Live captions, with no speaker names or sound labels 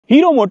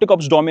Hero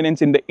Motocorp's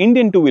dominance in the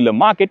Indian two-wheeler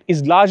market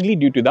is largely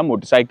due to the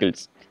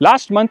motorcycles.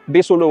 Last month,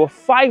 they sold over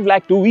 5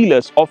 lakh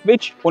two-wheelers, of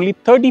which only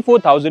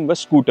 34,000 were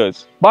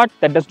scooters. But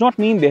that does not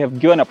mean they have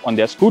given up on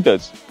their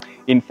scooters.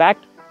 In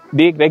fact,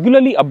 they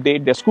regularly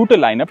update their scooter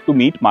lineup to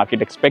meet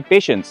market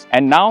expectations.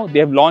 And now they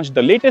have launched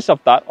the latest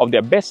avatar of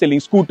their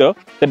best-selling scooter,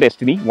 the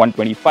Destini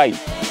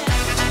 125.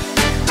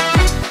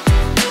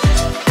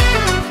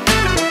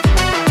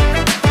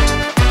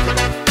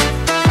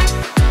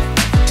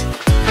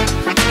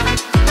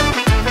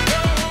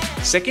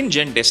 Second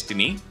gen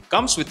Destini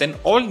comes with an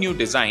all-new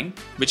design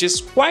which is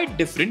quite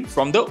different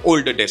from the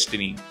older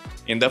Destini.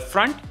 In the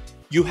front,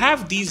 you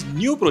have these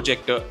new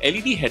projector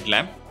LED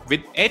headlamp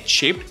with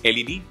edge-shaped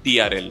LED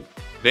TRL.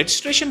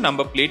 Registration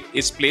number plate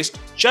is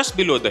placed just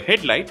below the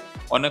headlight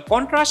on a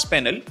contrast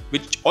panel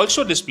which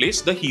also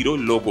displays the Hero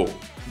logo.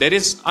 There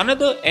is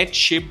another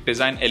edge-shaped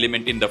design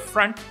element in the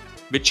front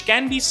which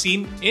can be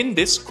seen in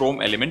this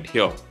chrome element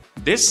here.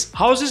 This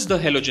houses the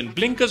halogen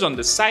blinkers on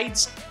the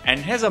sides and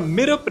has a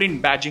mirror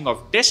print badging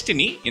of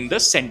Destini in the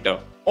center.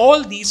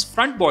 All these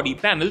front body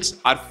panels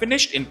are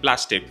finished in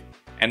plastic,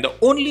 and the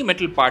only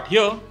metal part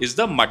here is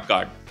the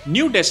mudguard.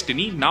 New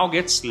Destini now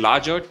gets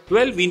larger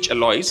 12-inch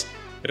alloys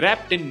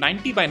wrapped in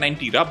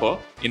 90x90 rubber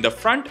in the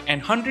front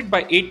and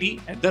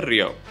 100x80 at the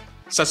rear.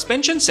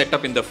 Suspension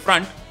setup in the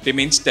front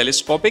remains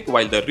telescopic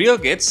while the rear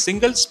gets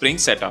single spring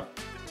setup.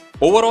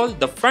 Overall,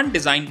 the front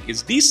design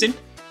is decent,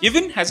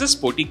 even has a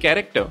sporty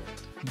character,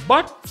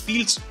 but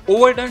feels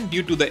overdone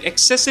due to the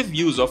excessive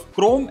use of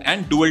chrome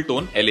and dual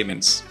tone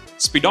elements.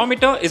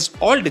 Speedometer is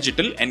all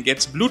digital and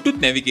gets Bluetooth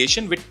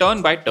navigation with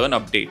turn-by-turn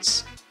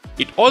updates.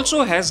 It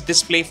also has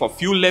display for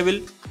fuel level,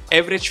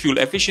 average fuel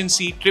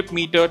efficiency, trip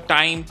meter,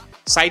 time,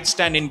 side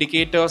stand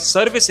indicator,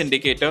 service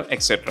indicator,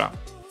 etc.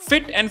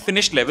 Fit and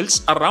finish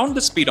levels around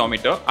the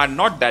speedometer are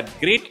not that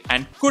great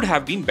and could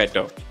have been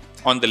better.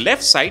 On the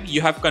left side,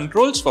 you have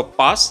controls for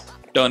pass,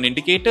 turn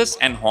indicators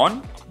and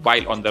horn,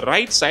 while on the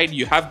right side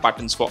you have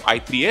buttons for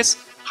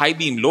I3S, high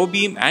beam, low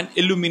beam and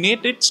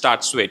illuminated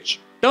start switch.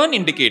 Turn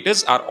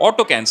indicators are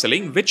auto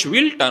cancelling which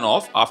will turn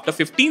off after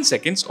 15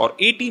 seconds or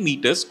 80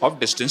 meters of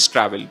distance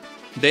travel.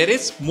 There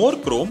is more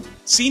chrome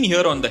seen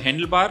here on the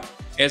handlebar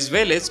as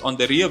well as on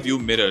the rear view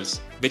mirrors,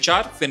 which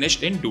are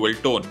finished in dual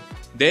tone.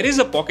 There is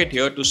a pocket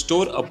here to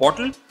store a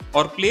bottle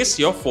or place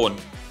your phone.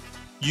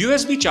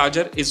 USB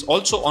charger is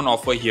also on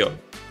offer here.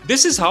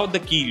 This is how the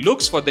key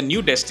looks for the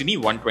new Destini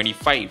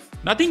 125.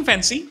 Nothing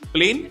fancy,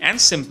 plain and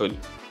simple.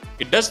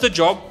 It does the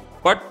job,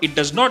 but it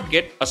does not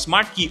get a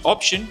smart key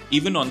option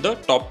even on the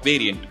top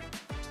variant.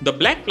 The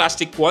black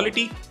plastic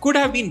quality could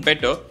have been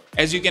better,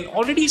 as you can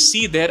already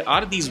see there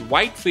are these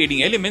white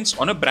fading elements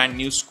on a brand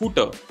new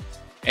scooter.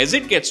 As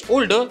it gets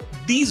older,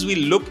 these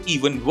will look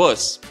even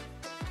worse.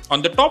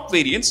 On the top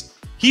variants,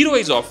 Hero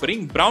is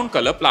offering brown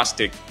color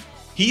plastic.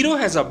 Hero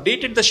has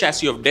updated the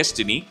chassis of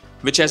Destini,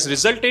 which has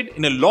resulted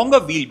in a longer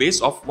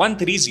wheelbase of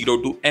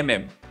 1302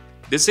 mm.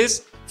 This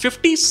is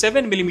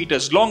 57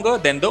 mm longer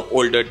than the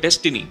older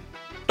Destini.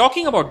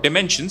 Talking about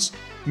dimensions,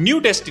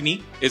 new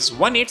Destini is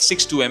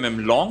 1862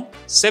 mm long,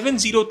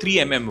 703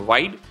 mm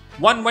wide,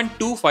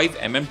 1125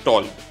 mm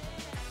tall.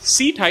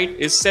 Seat height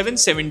is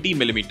 770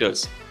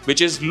 mm,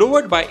 which is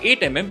lowered by 8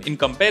 mm in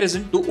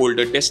comparison to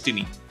older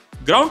Destini.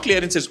 Ground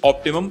clearance is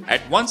optimum at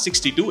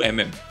 162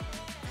 mm.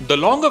 The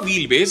longer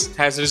wheelbase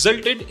has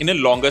resulted in a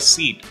longer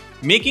seat,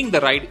 making the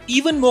ride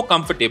even more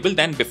comfortable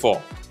than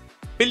before.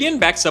 Pillion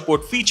back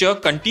support feature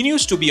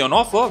continues to be on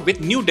offer with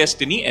new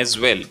Destini as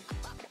well.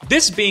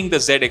 This being the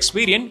ZX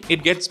variant,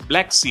 it gets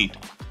black seat.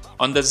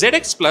 On the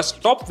ZX Plus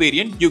top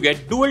variant, you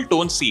get dual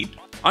tone seat.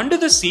 Under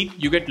the seat,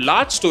 you get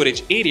large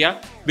storage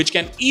area which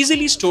can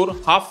easily store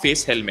half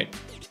face helmet.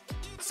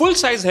 Full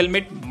size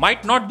helmet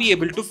might not be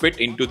able to fit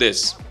into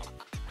this.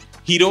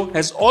 Hero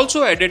has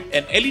also added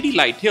an LED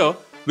light here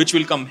which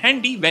will come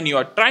handy when you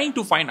are trying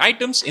to find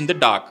items in the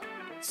dark.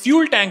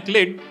 Fuel tank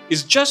lid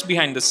is just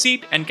behind the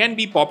seat and can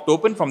be popped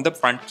open from the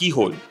front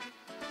keyhole.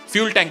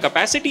 Fuel tank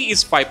capacity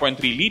is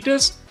 5.3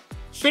 liters.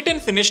 Fit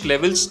and finish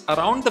levels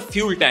around the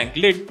fuel tank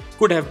lid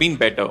could have been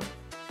better.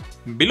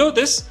 Below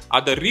this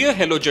are the rear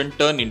halogen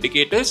turn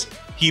indicators,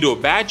 Hero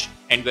badge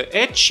and the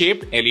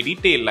edge-shaped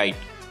LED tail light.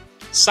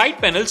 Side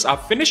panels are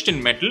finished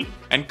in metal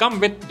and come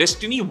with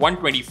Destini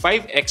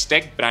 125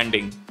 X-Tech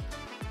branding.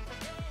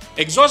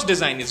 Exhaust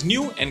design is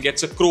new and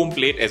gets a chrome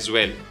plate as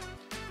well.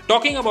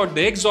 Talking about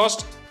the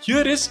exhaust,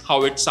 here is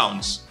how it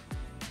sounds.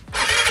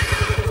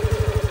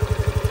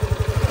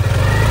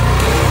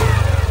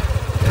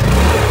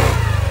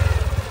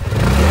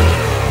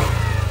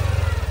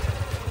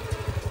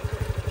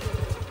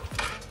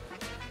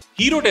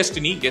 Hero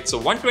Destini gets a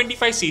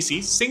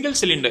 125cc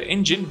single-cylinder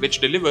engine which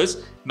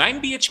delivers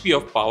 9 bhp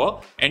of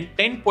power and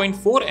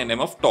 10.4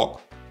 Nm of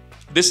torque.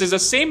 This is the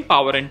same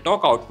power and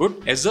torque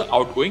output as the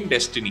outgoing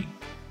Destini.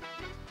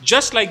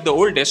 Just like the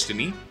old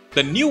Destini,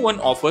 the new one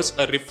offers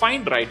a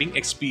refined riding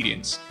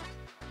experience.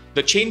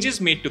 The changes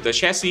made to the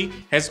chassis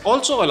has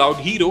also allowed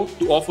Hero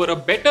to offer a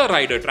better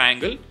rider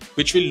triangle,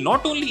 which will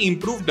not only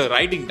improve the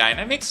riding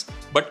dynamics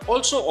but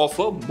also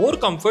offer more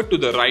comfort to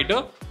the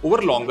rider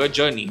over longer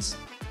journeys.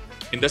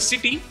 In the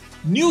city,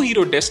 new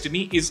Hero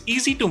Destini is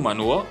easy to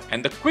maneuver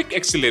and the quick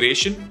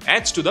acceleration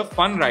adds to the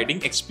fun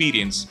riding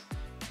experience.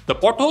 The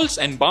potholes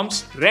and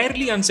bumps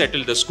rarely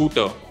unsettle the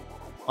scooter.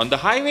 On the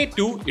highway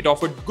too, it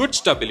offered good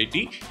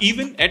stability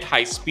even at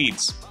high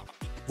speeds.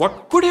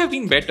 What could have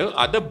been better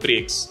are the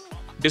brakes.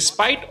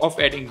 Despite of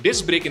adding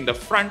disc brake in the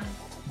front,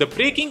 the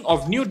braking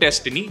of new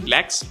Destini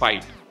lacks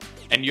bite,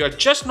 and you are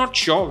just not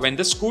sure when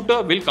the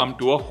scooter will come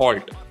to a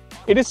halt.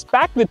 It is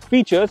packed with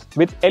features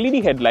with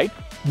LED headlight,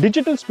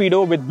 digital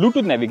speedo with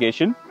Bluetooth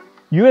navigation,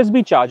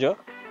 USB charger,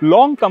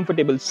 long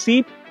comfortable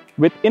seat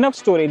with enough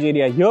storage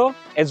area here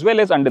as well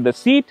as under the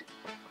seat.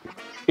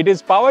 It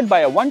is powered by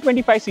a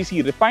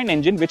 125cc refined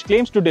engine which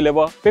claims to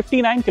deliver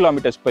 59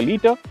 km per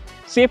litre.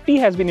 Safety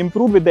has been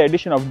improved with the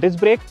addition of disc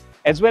brake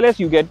as well as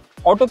you get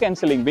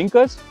auto-cancelling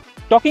winkers.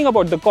 Talking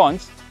about the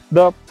cons,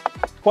 the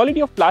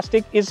quality of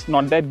plastic is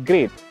not that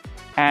great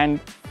and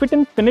fit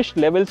and finish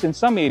levels in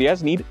some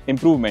areas need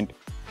improvement.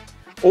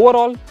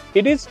 Overall,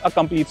 it is a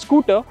complete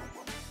scooter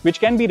which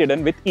can be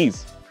ridden with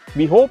ease.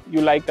 We hope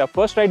you liked our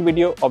first ride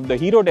video of the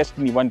Hero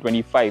Destini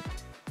 125.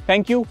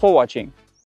 Thank you for watching.